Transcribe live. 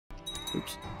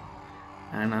Oops.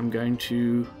 And I'm going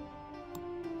to...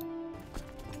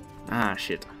 Ah,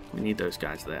 shit. We need those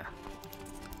guys there.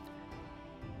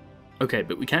 Okay,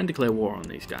 but we can declare war on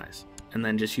these guys. And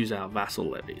then just use our vassal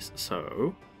levies.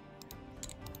 So...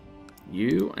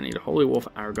 You, I need a holy war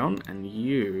for Aragon. And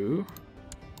you...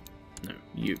 No,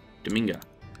 you. Domingo.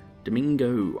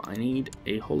 Domingo, I need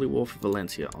a holy war for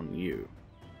Valencia on you.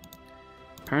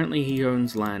 Apparently he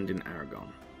owns land in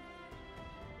Aragon.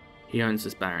 He owns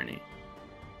this barony.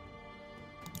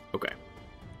 Okay.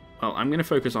 Well, I'm going to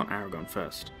focus on Aragon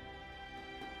first.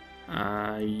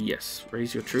 Yes.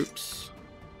 Raise your troops.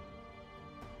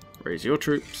 Raise your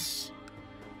troops.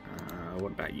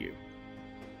 What about you?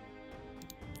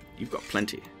 You've got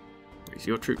plenty. Raise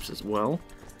your troops as well.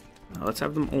 Let's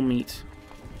have them all meet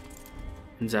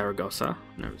in Zaragoza.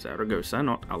 No, Zaragoza,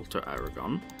 not Alto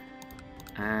Aragon.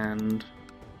 And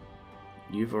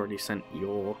you've already sent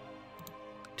your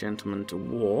gentlemen to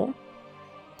war.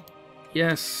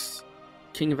 Yes,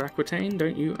 King of Aquitaine,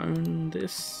 don't you own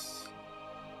this?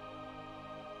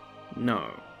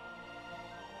 No.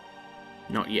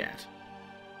 Not yet.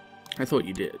 I thought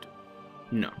you did.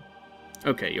 No.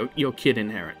 Okay, your kid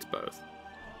inherits both.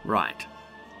 Right.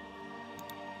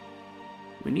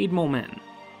 We need more men.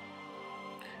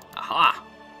 Aha!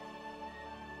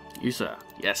 You, sir.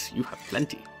 Yes, you have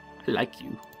plenty. I like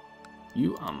you.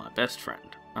 You are my best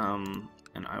friend.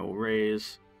 And I will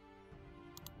raise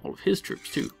all of his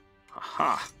troops too.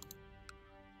 Aha!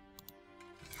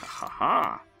 Ha ha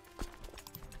ha!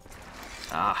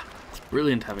 Ah, it's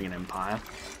brilliant having an empire.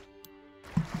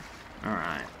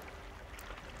 Alright.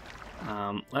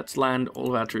 Let's land all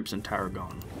of our troops in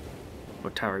Tarragon.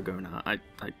 Or Tarragona. I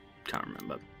can't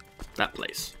remember. That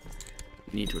place.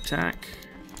 We need to attack.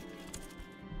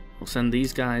 We'll send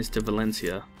these guys to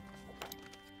Valencia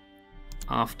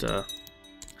after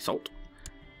assault.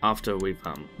 After we've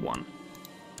won.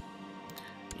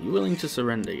 Are you willing to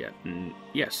surrender yet?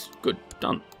 Yes. Good.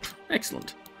 Done.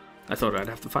 Excellent. I thought I'd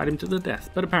have to fight him to the death,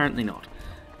 but apparently not.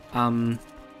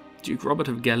 Duke Robert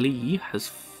of Galie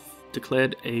has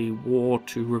declared a war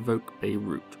to revoke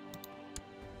Beirut.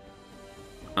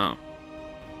 Oh.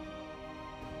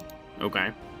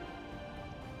 Okay.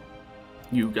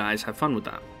 You guys have fun with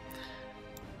that.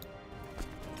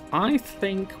 I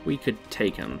think we could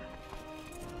take him,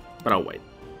 but I'll wait.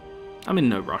 I'm in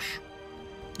no rush.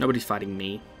 Nobody's fighting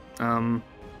me.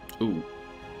 Ooh.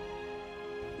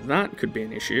 That could be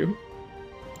an issue.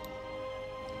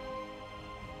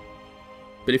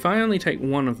 But if I only take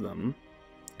one of them,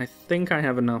 I think I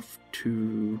have enough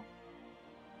to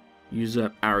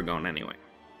usurp Aragon anyway.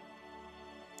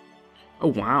 Oh,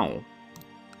 wow.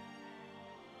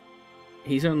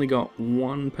 He's only got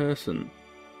one person.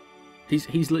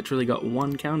 He's literally got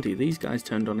one county. These guys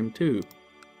turned on him too.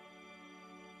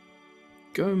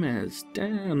 Gomez,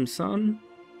 damn, son.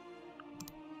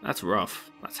 That's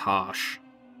rough. That's harsh.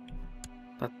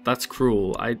 That's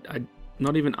cruel.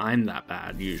 Not even I'm that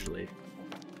bad usually.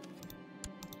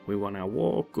 We won our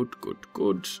war. Good, good,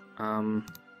 good. How's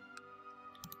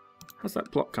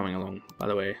that plot coming along, by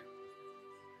the way?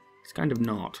 It's kind of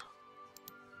not.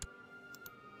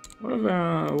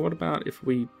 What about if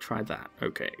we try that?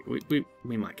 Okay,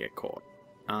 we might get caught.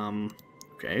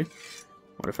 Okay.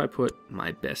 What if I put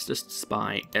my bestest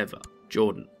spy ever,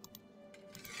 Jordan?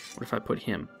 What if I put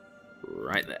him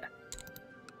right there?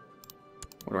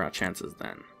 What are our chances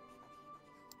then?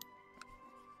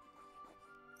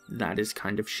 That is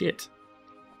kind of shit.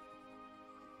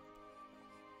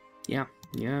 Yeah,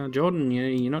 Jordan,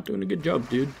 you're not doing a good job,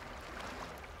 dude.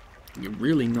 You're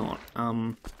really not.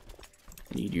 I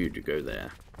need you to go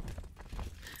there.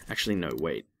 Actually, no,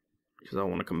 wait. Because I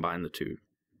want to combine the two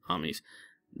armies.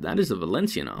 That is a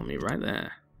Valencian army right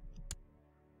there.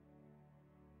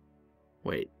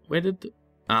 Wait, where did the...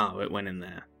 Oh, it went in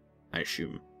there, I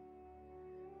assume.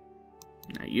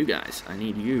 Now you guys, I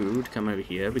need you to come over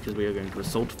here because we are going to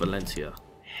assault Valencia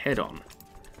head on.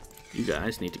 You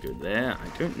guys need to go there.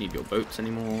 I don't need your boats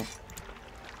anymore.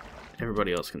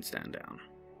 Everybody else can stand down.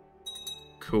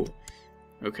 Cool.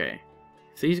 Okay.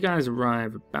 If these guys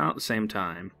arrive about the same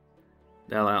time,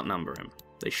 they'll outnumber him.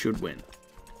 They should win.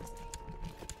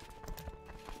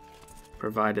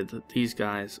 Provided that these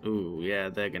guys... Ooh, yeah,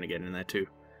 they're going to get in there too.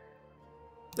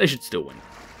 They should still win.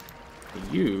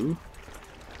 You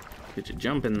get to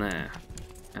jump in there.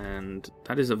 And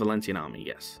that is a Valencian army,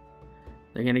 yes.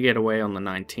 They're going to get away on the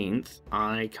 19th.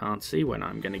 I can't see when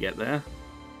I'm going to get there.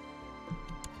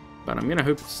 But I'm going to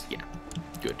hope it's... Yeah,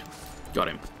 good. Got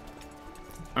him.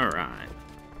 Alright.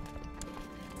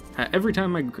 Every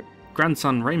time my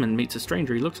grandson Raymond meets a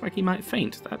stranger, he looks like he might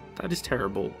faint. That is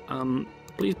terrible.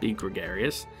 Please be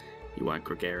gregarious. You weren't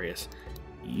gregarious.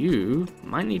 You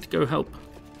might need to go help.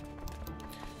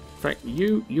 In fact,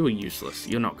 you are useless.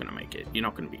 You're not going to make it. You're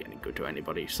not going to be any good to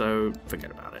anybody, so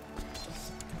forget about it.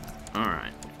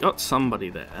 Alright, got somebody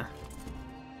there.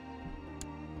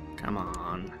 Come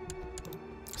on.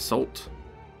 Assault.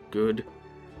 Good.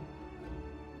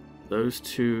 Those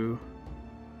two...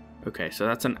 Okay, so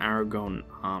that's an Aragon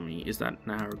army. Is that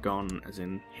an Aragon as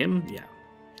in him? Yeah.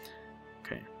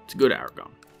 Okay, it's a good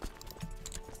Aragon.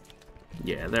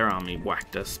 Yeah, their army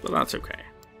whacked us, but that's okay.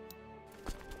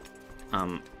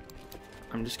 I'm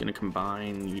just going to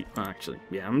combine... You, actually,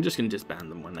 yeah, I'm just going to disband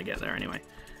them when they get there anyway.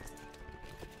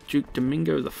 Duke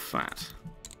Domingo the Fat.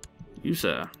 You,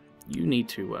 sir, you need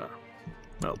to,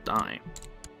 well, die.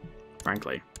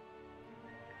 Frankly.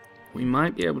 We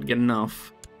might be able to get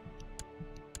enough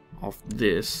of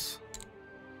this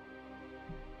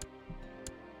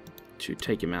to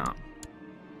take him out.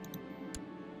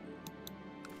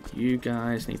 You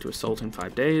guys need to assault in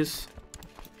 5 days.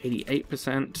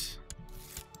 88%.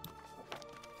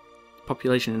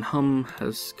 Population in Hum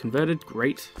has converted.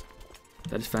 Great.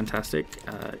 That is fantastic.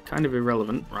 Kind of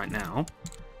irrelevant right now,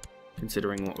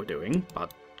 considering what we're doing,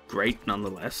 but great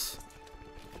nonetheless.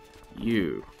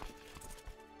 You.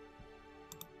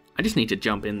 I just need to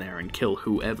jump in there and kill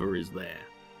whoever is there.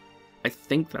 I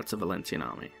think that's a Valencian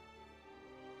army.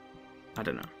 I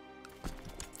don't know.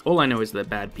 All I know is they're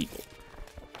bad people.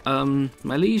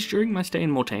 My liege, during my stay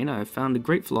in Mortain, I have found a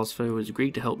great philosopher who has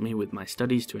agreed to help me with my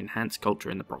studies to enhance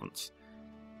culture in the province.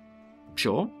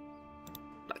 Sure.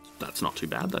 That's not too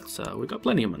bad. That's we've got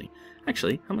plenty of money.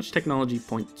 Actually, how much technology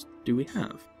points do we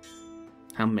have?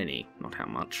 How many? Not how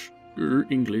much.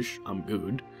 English, I'm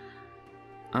good.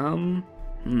 I'm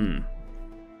gonna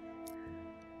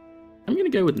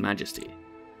go with Majesty.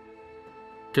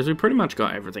 Because we pretty much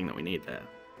got everything that we need there.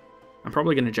 I'm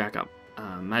probably gonna jack up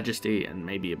Majesty and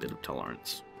maybe a bit of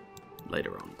Tolerance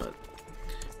later on, but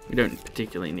we don't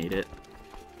particularly need it.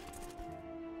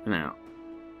 Now,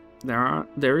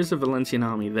 there is a Valencian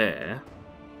army there.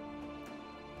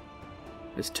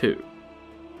 There's two.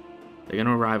 They're going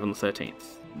to arrive on the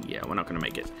 13th. Yeah, we're not going to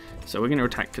make it. So we're going to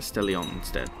attack Castellon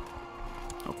instead.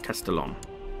 Oh, Castellon.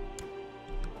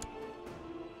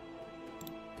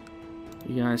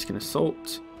 You guys can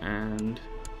assault, and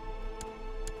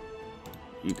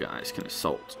you guys can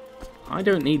assault. I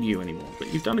don't need you anymore,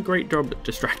 but you've done a great job at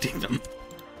distracting them.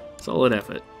 Solid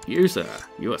effort. You, sir,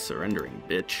 you are surrendering,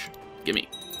 bitch. Gimme.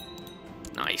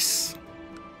 Nice.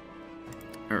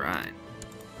 Alright.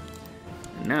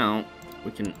 And now,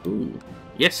 we can... Ooh.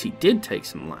 Yes, he did take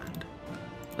some land.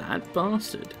 That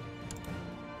bastard.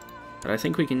 But I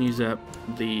think we can use up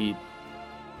the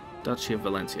Duchy of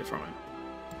Valencia from him.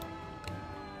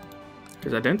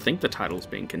 Because I don't think the title's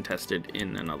being contested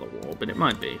in another war, but it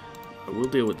might be. We'll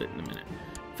deal with it in a minute.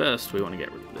 First, we want to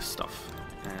get rid of this stuff.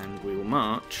 And we will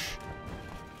march...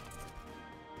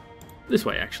 This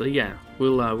way, actually, yeah.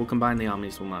 We'll combine the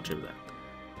armies, we'll march over there.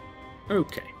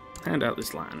 Okay, hand out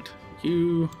this land.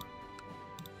 You're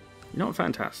not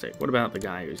fantastic. What about the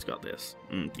guy who's got this?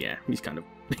 Yeah,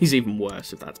 he's even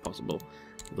worse, if that's possible,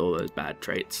 with all those bad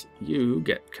traits. You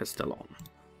get Castellon.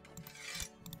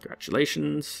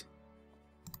 Congratulations.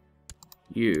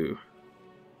 You're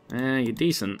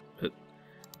decent, but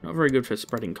not very good for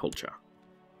spreading culture.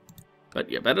 But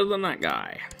you're better than that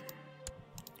guy.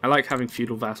 I like having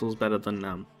feudal vassals better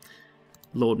than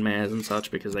lord mayors and such,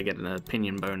 because they get an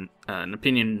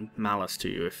opinion malice to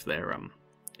you if they're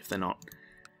not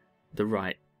the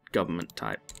right government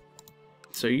type.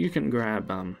 So you can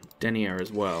grab Denier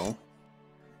as well.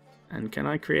 And can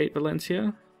I create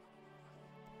Valencia?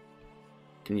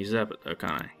 Can usurp it though,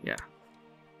 can't I? Yeah.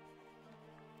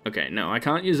 Okay, no, I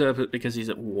can't usurp it because he's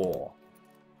at war.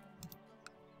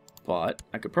 But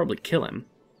I could probably kill him.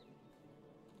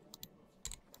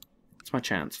 My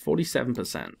chance,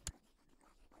 47%.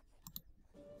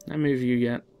 I move you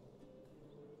yet?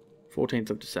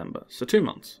 14th of December, so 2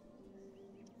 months.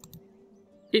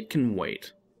 It can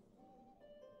wait.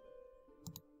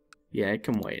 Yeah, it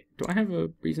can wait. Do I have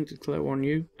a reason to declare war on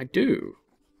you? I do.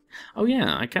 Oh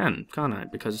yeah, I can, can't I?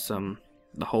 Because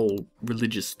the whole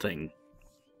religious thing.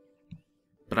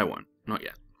 But I won't, not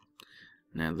yet.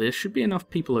 Now there should be enough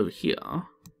people over here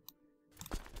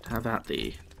to have out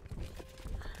the...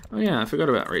 Oh yeah, I forgot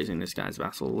about raising this guy's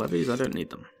vassal levies. I don't need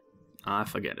them. I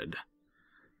forget it.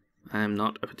 I am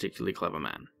not a particularly clever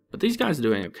man. But these guys are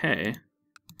doing okay.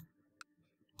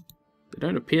 They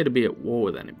don't appear to be at war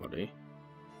with anybody.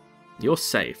 You're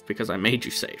safe because I made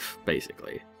you safe,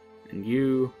 basically. And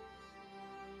you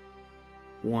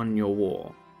won your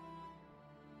war.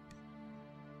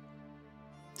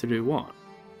 To do what?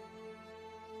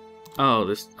 Oh,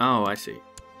 this... Oh, I see.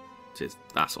 It's his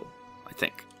vassal, I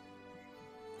think.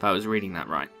 If I was reading that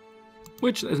right.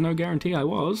 Which, there's no guarantee I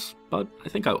was, but I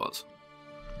think I was.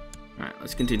 Alright,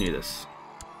 let's continue this.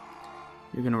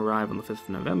 You're going to arrive on the 5th of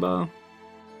November.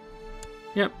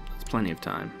 Yep, that's plenty of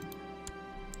time.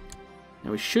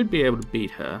 Now we should be able to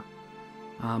beat her.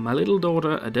 My little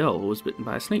daughter Adele was bitten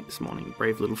by a snake this morning.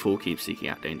 Brave little fool keeps seeking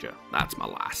out danger. That's my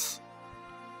lass.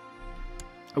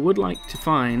 I would like to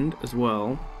find as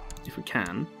well, if we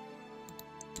can,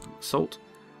 assault.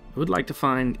 I would like to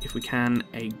find, if we can,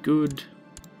 a good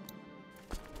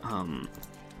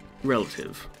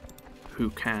relative who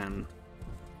can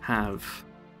have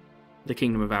the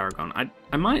Kingdom of Aragon.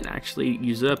 I might actually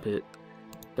usurp it,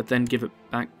 but then give it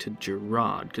back to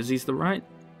Gerard, because he's the right...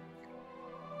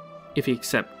 If he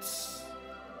accepts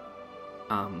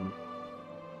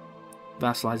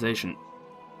vassalization,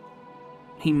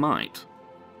 he might.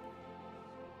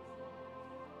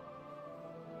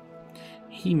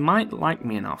 He might like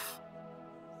me enough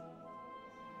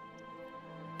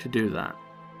to do that,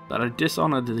 but I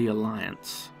dishonored the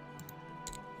alliance.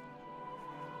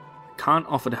 I can't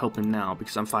offer to help him now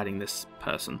because I'm fighting this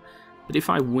person, but if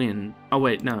I win... Oh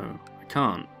wait, no, I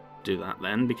can't do that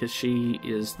then, because she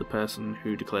is the person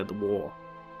who declared the war.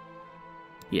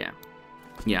 Yeah,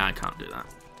 I can't do that.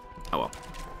 Oh well.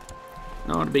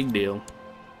 Not a big deal.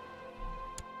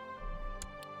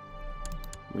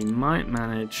 We might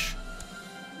manage...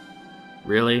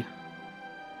 Really?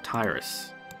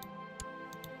 Tyrus.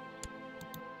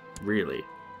 Really?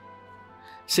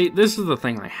 See, this is the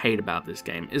thing I hate about this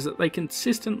game, is that they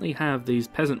consistently have these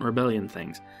peasant rebellion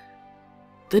things.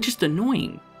 They're just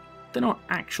annoying. They're not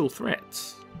actual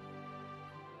threats.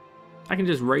 I can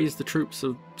just raise the troops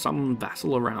of some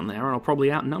vassal around there and I'll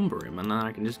probably outnumber him and then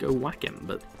I can just go whack him,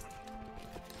 but...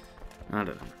 I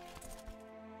don't know.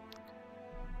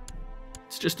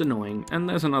 It's just annoying, and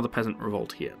there's another peasant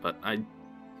revolt here, but I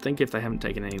think if they haven't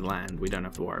taken any land, we don't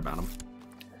have to worry about them.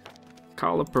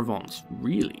 Karl of Provence,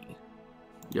 really?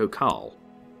 Yo, Karl.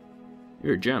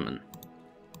 You're a German.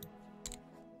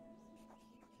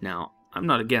 Now, I'm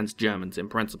not against Germans in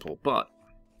principle, but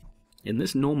in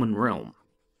this Norman realm,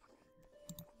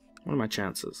 what are my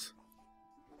chances?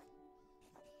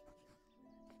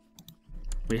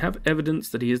 We have evidence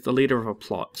that he is the leader of a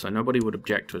plot, so nobody would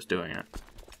object to us doing it.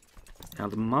 Now,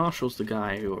 the marshal's the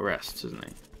guy who arrests, isn't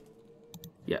he?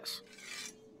 Yes.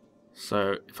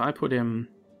 So, if I put him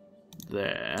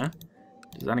there,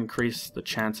 does that increase the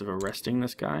chance of arresting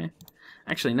this guy?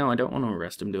 Actually, no, I don't want to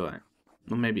arrest him, do I?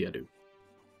 Well, maybe I do.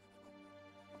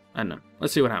 I don't know.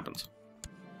 Let's see what happens.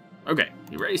 Okay,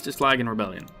 he raised his flag in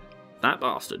rebellion. That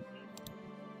bastard.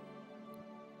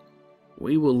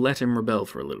 We will let him rebel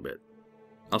for a little bit.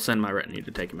 I'll send my retinue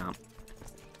to take him out.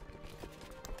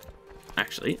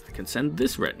 Actually, I can send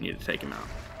this retinue to take him out.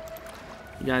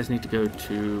 You guys need to go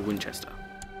to Winchester.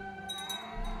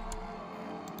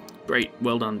 Great,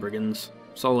 well done, brigands.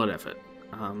 Solid effort.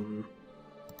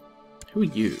 Who are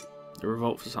you? The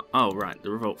revolt for oh, right, the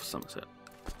revolt for Somerset.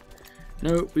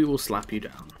 No, we will slap you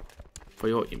down for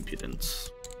your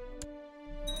impudence.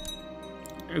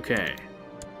 Okay,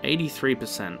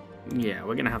 83%. Yeah,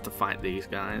 we're gonna have to fight these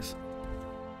guys.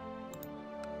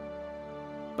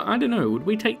 But I don't know, would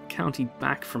we take the county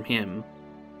back from him?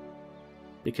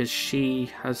 Because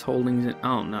she has holdings in...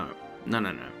 Oh, no.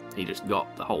 No. He just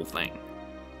got the whole thing.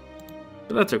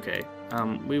 But that's okay.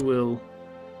 We will...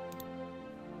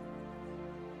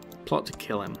 plot to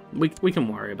kill him. We can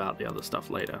worry about the other stuff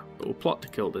later. But we'll plot to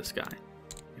kill this guy.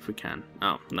 If we can.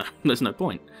 Oh, no. There's no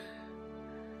point.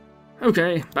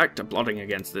 Okay, back to plotting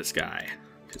against this guy.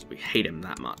 Because we hate him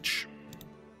that much.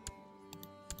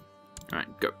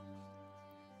 Alright, go.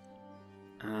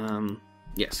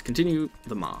 Yes, continue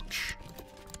the march.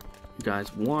 You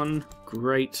guys won.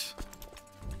 Great.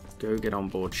 Go get on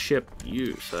board ship.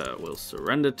 You, sir, will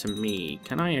surrender to me.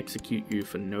 Can I execute you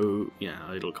for no...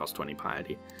 Yeah, it'll cost 20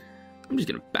 piety. I'm just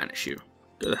gonna banish you.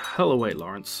 Go the hell away,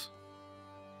 Lawrence.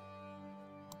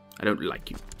 I don't like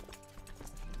you.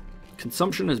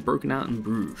 Consumption has broken out in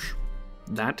Bruges.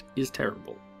 That is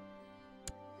terrible.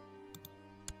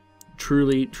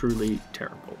 Truly, truly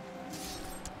terrible.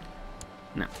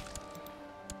 Now,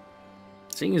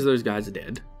 seeing as those guys are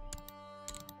dead,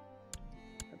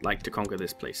 I'd like to conquer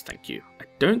this place, thank you. I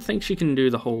don't think she can do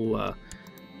the whole,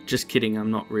 just kidding,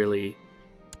 I'm not really,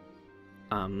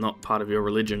 not part of your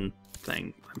religion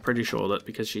thing. I'm pretty sure that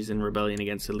because she's in rebellion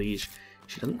against the liege,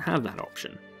 she doesn't have that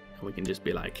option. And we can just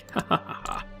be like, ha ha ha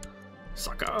ha,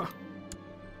 sucker.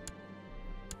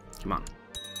 Come on.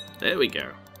 There we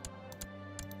go.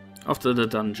 Off to the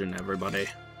dungeon, everybody.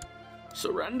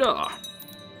 Surrender!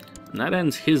 And that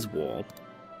ends his war.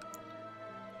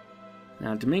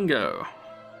 Now, Domingo.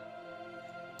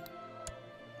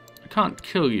 I can't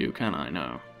kill you, can I?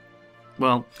 No.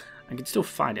 Well, I can still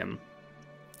fight him.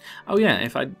 Oh yeah,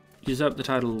 if I usurp the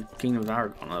title Kingdom of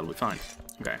Aragon, that'll be fine.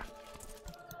 Okay.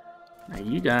 Now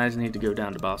you guys need to go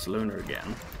down to Barcelona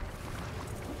again.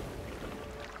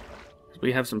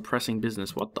 We have some pressing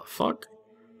business. What the fuck?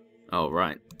 Oh,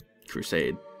 right.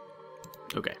 Crusade.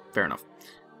 Okay, fair enough.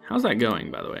 How's that going,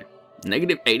 by the way?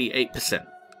 Negative 88%.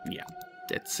 Yeah,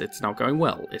 it's not going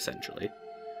well, essentially.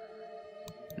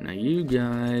 Now you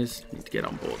guys need to get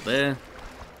on board there.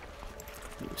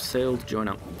 You sail to join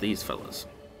up with these fellas.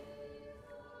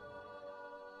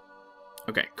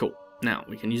 Okay, cool. Now,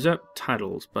 we can usurp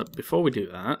titles, but before we do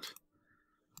that,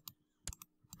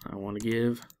 I want to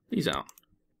give these out.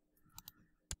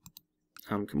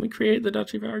 Can we create the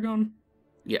Duchy of Aragon?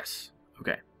 Yes.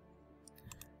 Okay.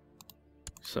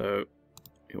 So,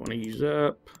 we want to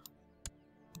usurp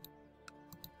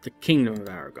the Kingdom of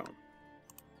Aragon.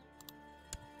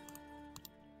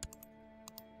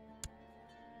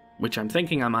 Which I'm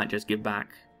thinking I might just give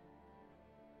back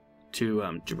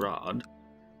to Gerard,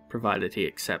 provided he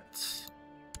accepts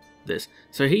this.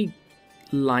 So he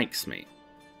likes me.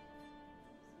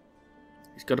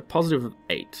 He's got a positive of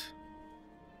 8.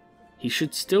 He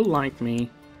should still like me.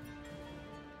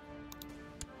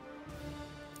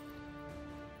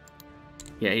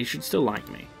 Yeah, he should still like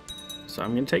me. So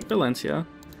I'm going to take Valencia,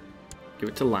 give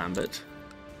it to Lambert.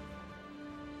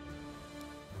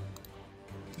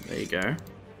 There you go.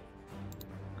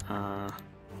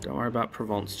 Don't worry about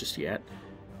Provence just yet.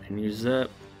 And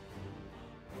usurp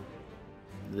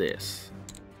this.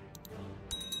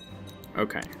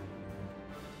 Okay.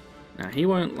 Now he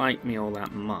won't like me all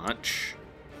that much.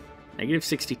 Negative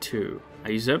 62. I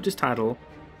usurped his title.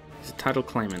 He's a title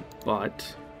claimant,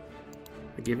 but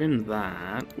if I give him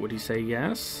that, would he say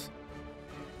yes?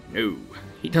 No.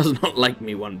 He does not like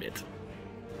me one bit.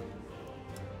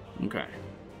 Okay.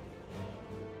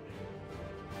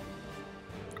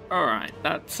 Alright,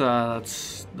 that's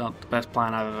not the best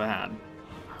plan I've ever had.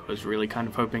 I was really kind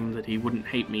of hoping that he wouldn't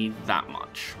hate me that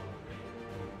much.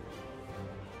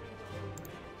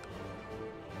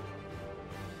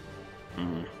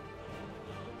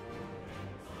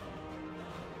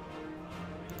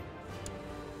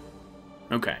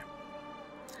 Okay.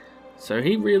 So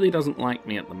he really doesn't like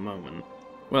me at the moment.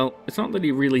 Well, it's not that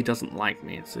he really doesn't like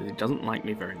me, it's that he doesn't like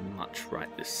me very much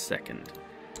right this second.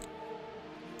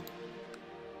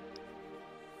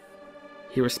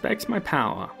 He respects my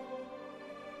power.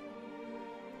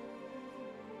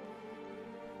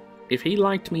 If he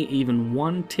liked me even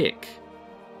one tick,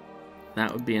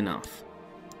 that would be enough.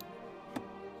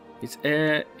 His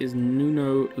heir is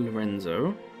Nuno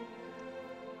Lorenzo,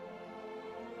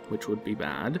 which would be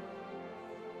bad.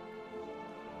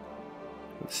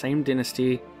 The same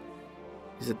dynasty.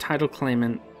 He's a title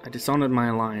claimant. I dishonored my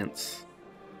alliance.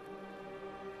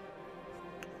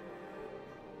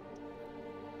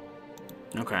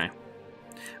 Okay.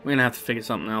 We're gonna have to figure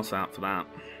something else out for that.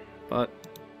 But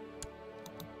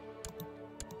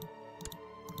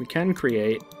we can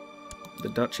create the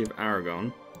Duchy of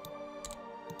Aragon.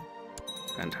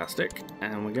 Fantastic.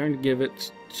 And we're going to give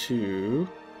it to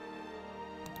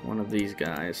one of these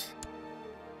guys.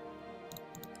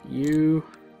 You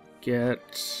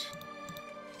get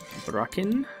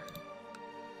Bracken.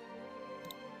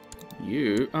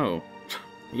 You... Oh.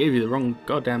 I gave you the wrong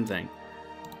goddamn thing.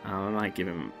 I might give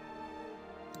him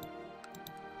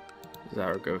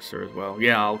Zaragoza as well.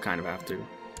 Yeah, I'll kind of have to,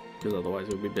 because otherwise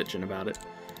we'll be bitching about it.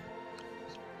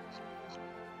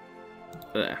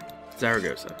 There.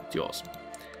 Zaragoza. It's yours.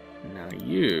 Now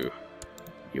you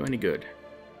any good?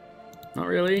 Not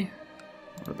really.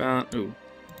 What about... Ooh.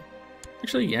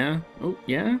 Actually, yeah. Oh,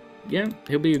 yeah. Yeah,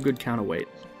 he'll be a good counterweight.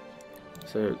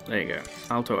 So, there you go.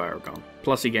 Alto Aragon.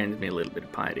 Plus he gains me a little bit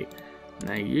of piety.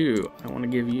 Now you, I want to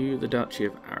give you the Duchy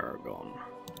of Aragon.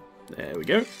 There we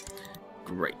go.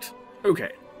 Great.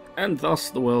 Okay. And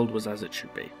thus the world was as it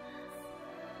should be.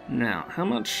 Now, how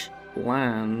much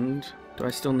land do I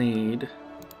still need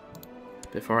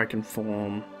before I can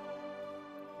form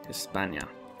Hispania?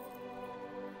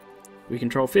 We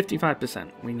control 55%.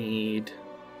 We need...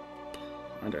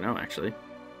 I don't know, actually.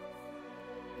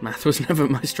 Math was never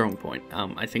my strong point.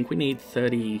 I think we need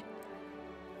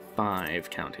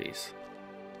 35 counties.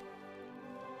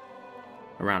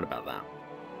 Around about that.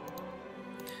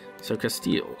 So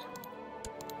Castile.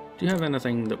 Do you have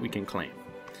anything that we can claim?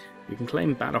 We can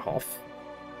claim Badajoz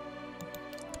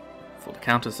for the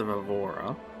Countess of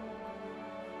Evora.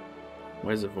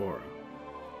 Where's Evora?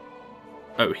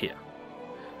 Oh, here.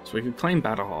 So we could claim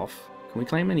Badajoz. Can we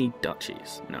claim any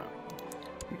duchies? No.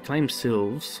 We can claim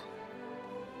Silves.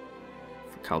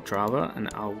 Caltrava and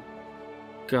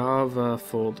Algarva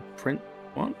for the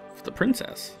what? For the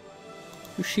princess?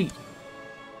 Who's she?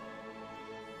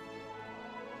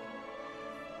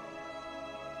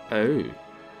 Oh,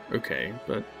 okay,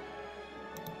 but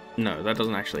no, that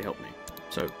doesn't actually help me,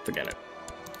 so forget it.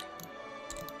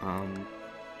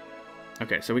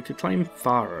 Okay, so we could claim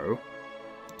Faro,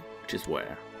 which is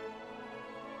where?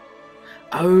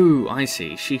 Oh, I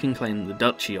see. She can claim the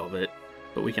duchy of it,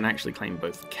 but we can actually claim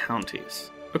both counties.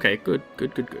 Okay, good.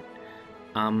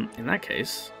 In that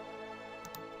case,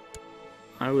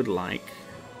 I would like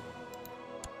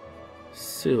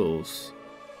Sils.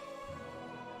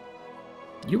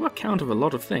 You are count of a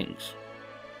lot of things.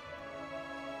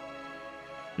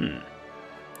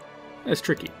 That's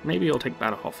tricky. Maybe I'll take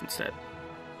Badajoz instead.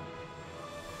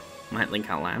 Might link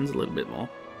our lands a little bit more.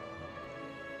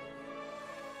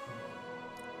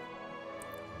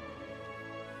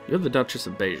 You're the Duchess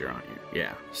of Beja, aren't you?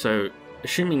 Yeah. So,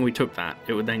 assuming we took that,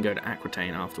 it would then go to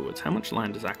Aquitaine afterwards. How much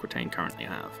land does Aquitaine currently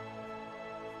have?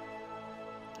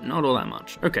 Not all that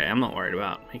much. Okay, I'm not worried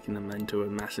about making them into a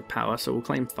massive power, so we'll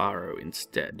claim Faro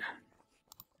instead.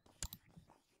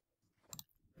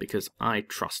 Because I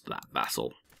trust that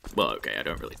vassal. Well, okay, I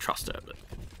don't really trust her, but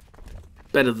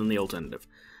better than the alternative.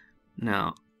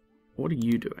 Now, what are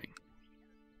you doing?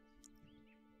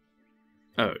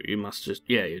 Oh, you must just...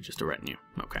 yeah, you're just a retinue.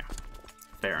 Okay,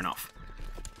 fair enough.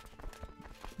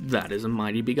 That is a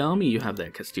mighty big army you have there,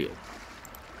 Castile.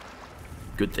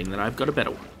 Good thing that I've got a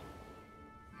better one.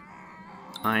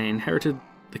 I inherited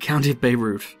the County of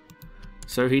Beirut.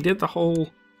 So he did the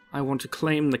whole, I want to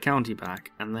claim the county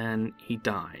back, and then he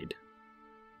died.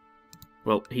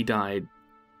 Well, he died,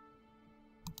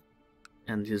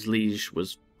 and his liege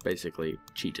was basically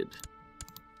cheated.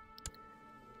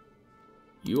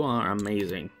 You are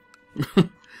amazing.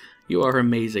 You are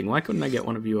amazing. Why couldn't I get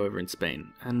one of you over in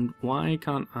Spain? And why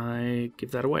can't I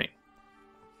give that away?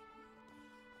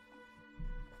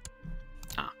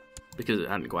 Ah, because it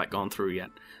hadn't quite gone through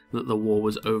yet. That the war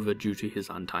was over due to his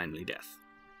untimely death.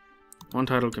 One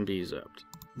title can be usurped.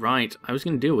 Right, I was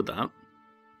going to deal with that.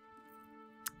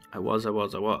 I was,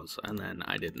 and then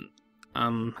I didn't. How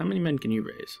many men can you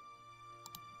raise?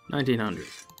 1900.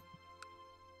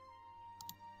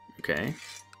 Okay.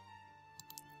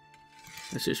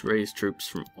 Let's just raise troops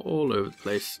from all over the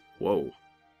place. Whoa.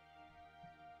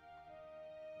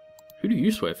 Who do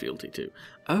you swear fealty to?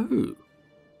 Oh,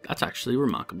 that's actually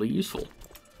remarkably useful.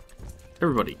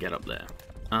 Everybody get up there.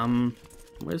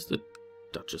 Where's the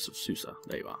Duchess of Susa?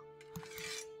 There you are.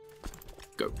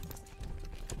 Go.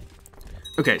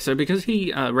 Okay, so because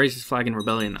he raised his flag in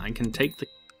rebellion, I can take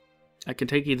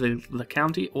either the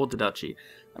county or the duchy.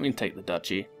 I'm going to take the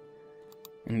duchy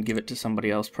and give it to somebody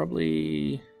else,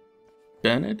 probably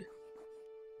Bernard?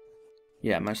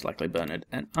 Yeah, most likely Bernard.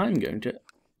 And I'm going to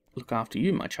look after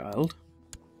you, my child.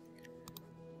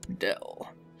 Dell.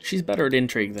 She's better at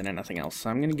intrigue than anything else, so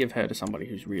I'm going to give her to somebody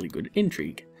who's really good at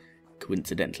intrigue.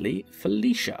 Coincidentally,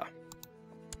 Felicia.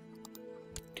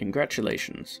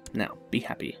 Congratulations. Now, be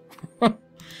happy. Now,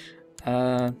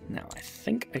 I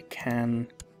think I can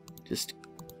just...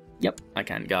 Yep, I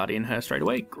can Guardian her straight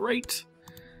away. Great!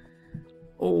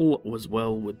 All was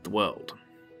well with the world.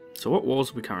 So what wars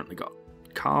have we currently got?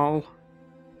 Karl.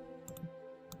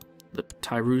 The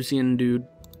Tyrusian dude.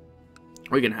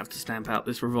 We're going to have to stamp out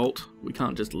this revolt. We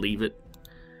can't just leave it.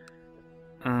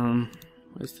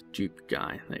 Where's the Duke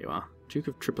guy? There you are. Duke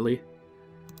of Tripoli.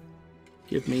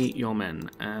 Give me your men.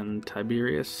 And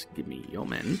Tiberius, give me your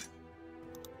men.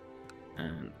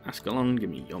 And Ascalon,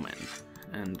 give me your men.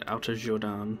 And Outer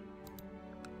Jordan,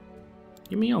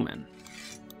 give me your men.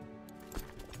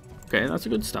 Okay, that's a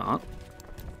good start.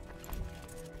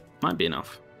 Might be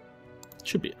enough.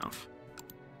 Should be enough.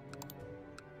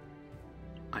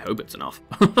 I hope it's enough.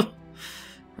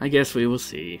 I guess we will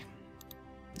see.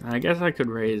 I guess I could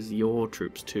raise your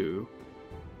troops too.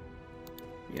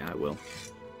 Yeah, I will.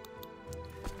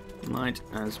 Might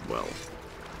as well.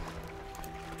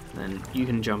 Then you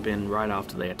can jump in right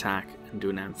after they attack and do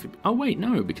an amphibious... Oh wait,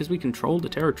 no, because we control the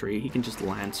territory, he can just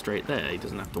land straight there. He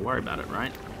doesn't have to worry about it,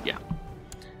 right? Yeah.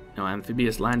 No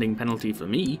amphibious landing penalty for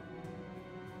me.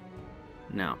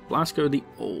 Now, Blasco the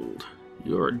Old.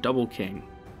 You're a double king.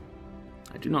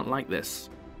 I do not like this.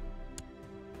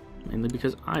 Mainly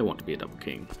because I want to be a double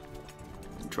king.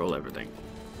 Control everything.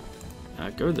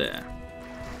 Go there.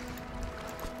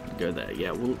 Go there.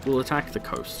 Yeah, we'll attack the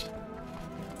coast.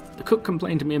 The cook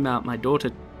complained to me about my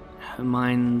daughter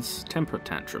Hermine's temper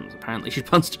tantrums. Apparently she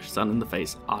punched her son in the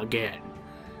face again.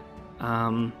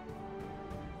 We'll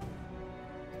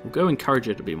go encourage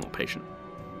her to be more patient.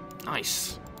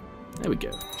 Nice. There we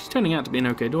go. She's turning out to be an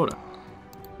okay daughter.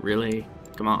 Really?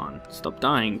 Come on, stop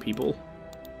dying, people.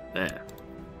 There.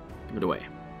 Give it away.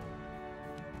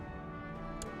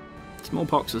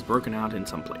 Smallpox has broken out in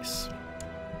some place.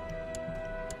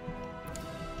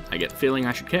 I get the feeling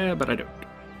I should care, but I don't.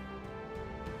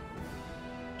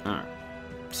 Alright.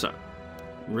 So.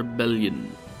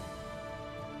 Rebellion.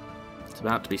 It's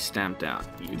about to be stamped out.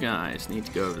 You guys need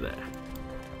to go over there.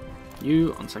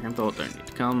 You, on second thought, don't need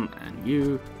to come, and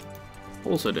you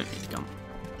also don't need to come.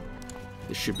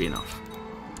 This should be enough.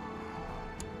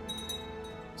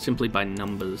 Simply by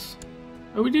numbers.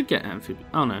 Oh, we did get amphibians.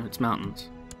 Oh no, it's mountains.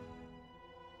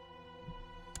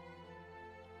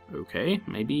 Okay,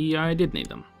 maybe I did need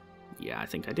them. Yeah, I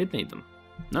think I did need them.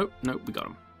 Nope, nope, we got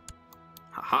them.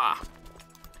 Haha!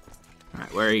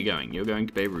 Alright, where are you going? You're going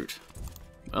to Beirut.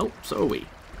 Well, so are we.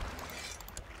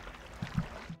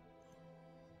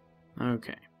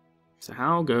 Okay. So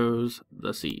how goes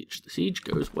the siege? The siege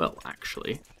goes well,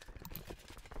 actually.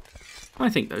 I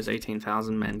think those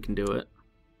 18,000 men can do it.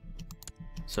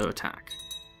 So attack.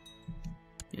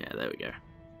 Yeah, there we go.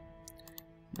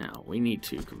 Now, we need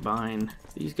to combine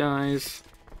these guys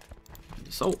and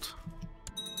assault.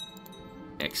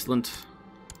 Excellent.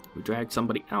 We dragged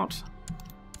somebody out.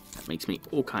 That makes me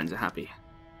all kinds of happy.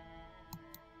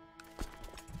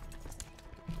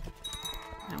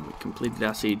 And we completed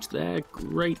our siege there.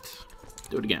 Great.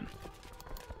 Do it again.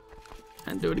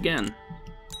 And do it again.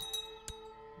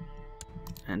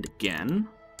 And again.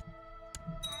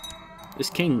 This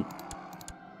king.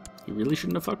 He really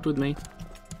shouldn't have fucked with me.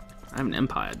 I have an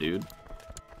empire, dude.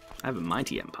 I have a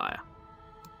mighty empire.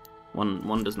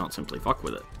 One does not simply fuck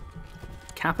with it.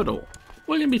 Capital.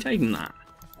 We're going to be taking that.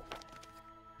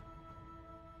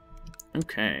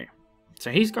 Okay.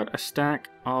 So he's got a stack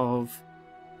of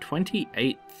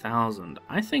 28,000.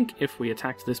 I think if we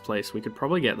attacked this place, we could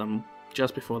probably get them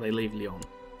just before they leave Lyon.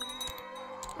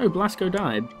 Oh, Blasco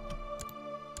died.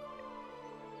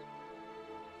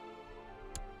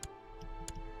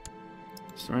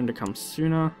 Surrender comes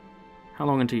sooner. How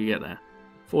long until you get there?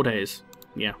 4 days.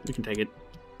 Yeah, we can take it.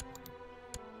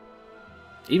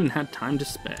 Even had time to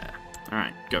spare.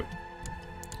 Alright, go.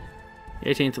 The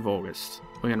 18th of August.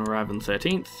 We're going to arrive on the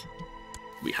 13th.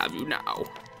 We have you now.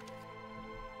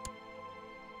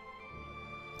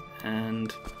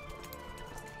 And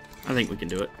I think we can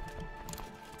do it.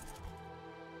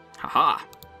 Haha!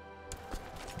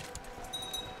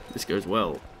 This goes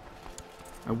well.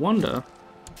 I wonder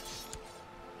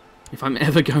if I'm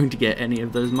ever going to get any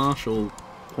of those marshal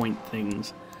point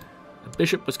things. A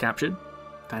bishop was captured.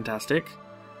 Fantastic.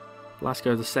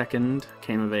 Blasco II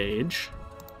came of age.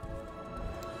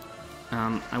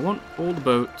 I want all the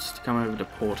boats to come over to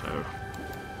Porto,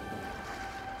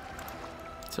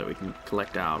 so we can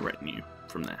collect our retinue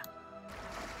from there.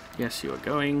 Yes, you are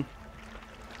going.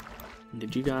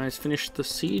 Did you guys finish the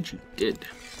siege? You did.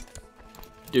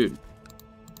 Dude,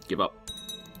 give up.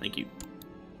 Thank you.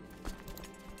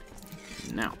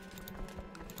 Now,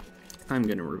 I'm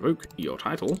going to revoke your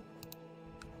title.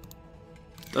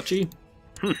 Duchy?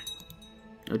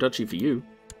 No duchy for you.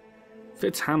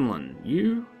 Fitzhamlin,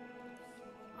 you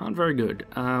aren't very good.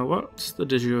 What's the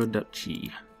de jure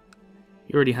duchy?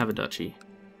 You already have a duchy.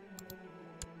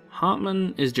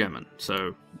 Hartmann is German,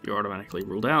 so you're automatically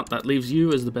ruled out. That leaves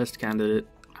you as the best candidate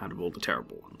out of all the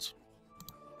terrible ones.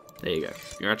 There you go.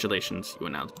 Congratulations, you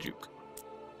are now the Duke.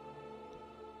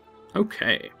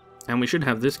 Okay, and we should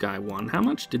have this guy won. How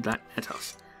much did that net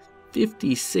us?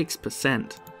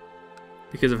 56%.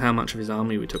 Because of how much of his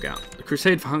army we took out. The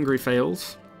Crusade for Hungary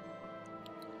fails.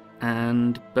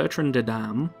 And Bertrand de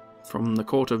Damme, from the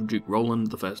court of Duke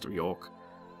Roland I of York.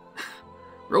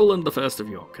 Roland I of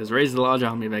York has raised a large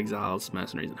army of exiles,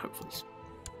 mercenaries, and hopefuls.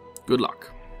 Good luck.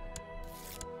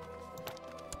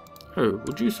 Oh,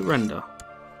 would you surrender?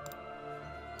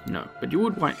 No, but you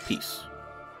would white peace.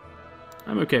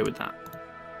 I'm okay with that.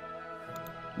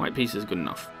 White peace is good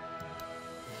enough.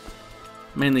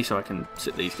 Mainly so I can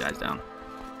sit these guys down.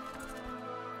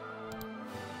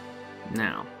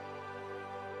 Now,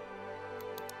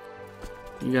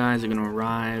 you guys are going to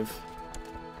arrive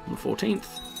on the 14th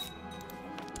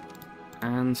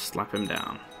and slap him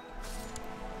down.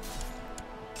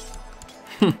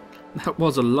 That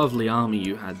was a lovely army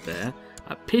you had there.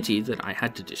 A pity that I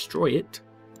had to destroy it.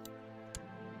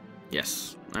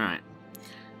 Yes, alright.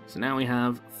 So now we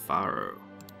have Faro.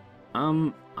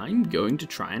 I'm going to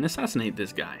try and assassinate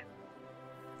this guy.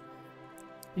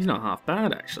 He's not half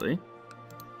bad, actually.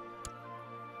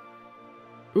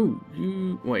 Ooh,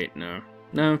 you... wait, no.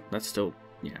 No, that's still...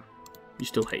 yeah. You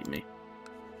still hate me.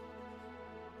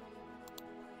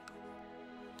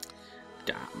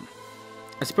 Damn.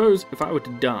 I suppose if I were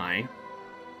to die...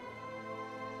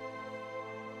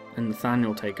 and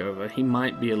Nathaniel take over, he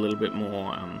might be a little bit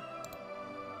more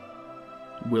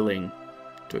willing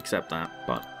to accept that,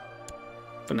 but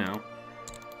for now.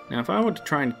 Now, if I were to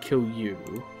try and kill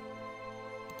you,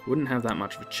 wouldn't have that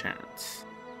much of a chance.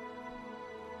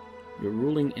 You're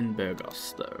ruling in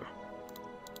Burgos, though.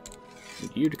 I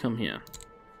need you to come here.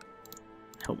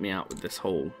 Help me out with this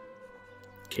whole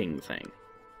king thing.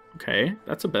 Okay,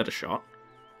 that's a better shot.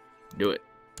 Do it.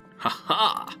 Ha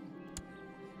ha!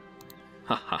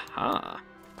 Ha ha ha.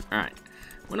 Alright,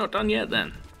 we're not done yet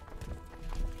then.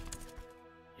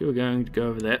 You were going to go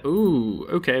over there. Ooh,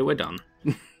 okay, we're done.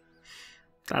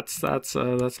 That's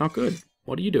not good.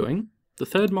 What are you doing? The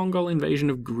third Mongol invasion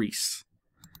of Greece.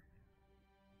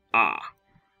 Ah.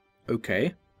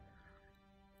 Okay.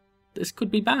 This could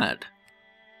be bad.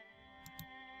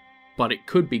 But it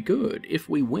could be good. If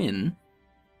we win,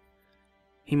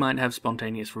 he might have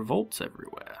spontaneous revolts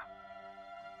everywhere.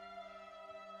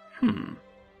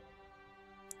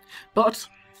 But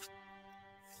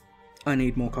I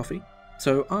need more coffee.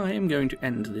 So I am going to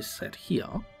end this set here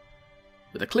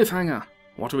with a cliffhanger.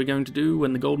 What are we going to do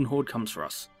when the Golden Horde comes for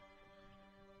us?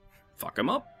 Fuck 'em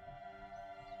up.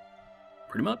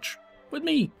 Pretty much. With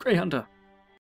me, Grey Hunter.